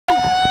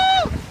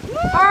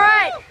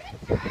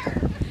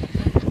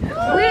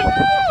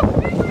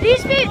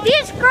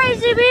These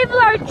crazy people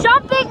are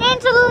jumping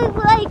into the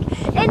lake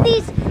in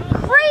these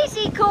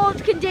crazy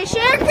cold conditions.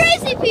 We're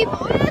crazy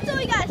people. That's all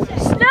we gotta say.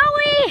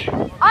 Snowy,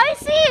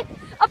 icy,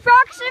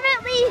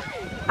 approximately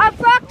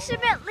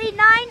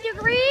 9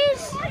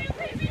 degrees.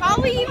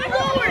 Probably even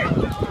lower.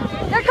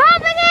 They're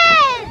coming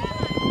in.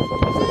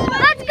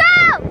 Let's go.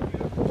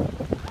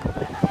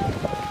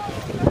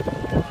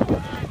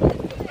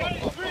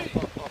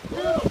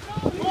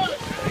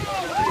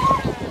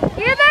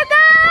 Here they go.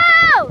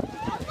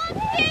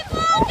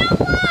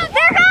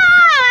 They're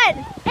gone.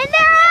 And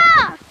they're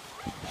off.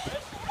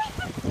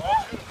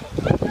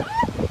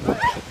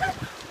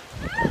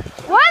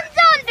 One's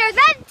under,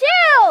 then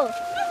 2,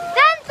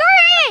 then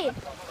 3,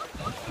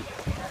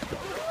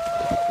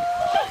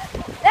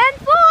 then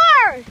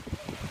 4.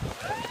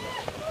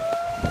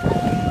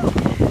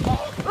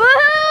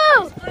 Woohoo!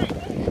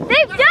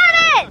 They've done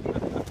it!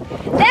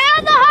 Now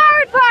the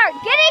hard part,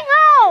 getting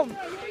home.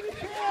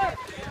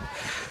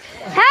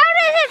 How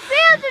does it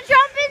feel to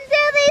jump into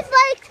these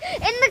lakes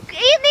in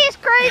these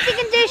crazy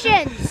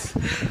conditions?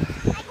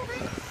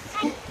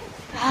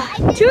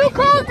 Too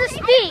cold to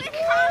speak.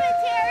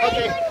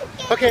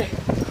 Okay.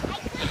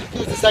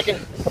 Just a second.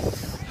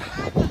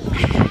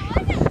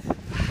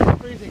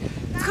 Freezing.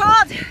 It's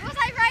cold. Was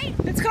I right?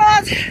 It's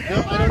cold. No,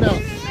 I don't know.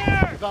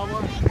 About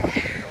one.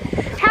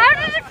 How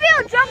does it feel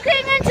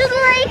jumping into the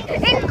lake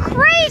in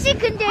crazy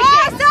conditions?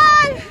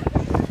 Awesome!